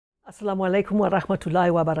Assalamu alaikum wa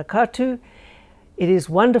rahmatullahi wa barakatuh. It is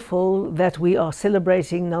wonderful that we are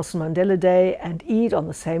celebrating Nelson Mandela Day and Eid on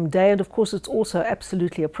the same day, and of course it's also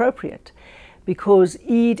absolutely appropriate because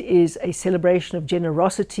Eid is a celebration of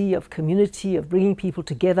generosity, of community, of bringing people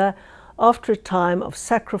together after a time of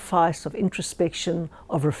sacrifice, of introspection,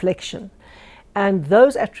 of reflection. And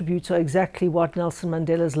those attributes are exactly what Nelson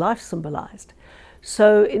Mandela's life symbolized.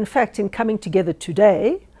 So in fact, in coming together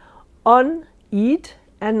today on Eid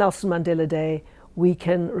and Nelson Mandela Day, we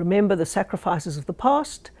can remember the sacrifices of the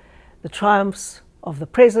past, the triumphs of the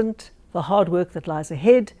present, the hard work that lies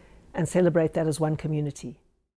ahead, and celebrate that as one community.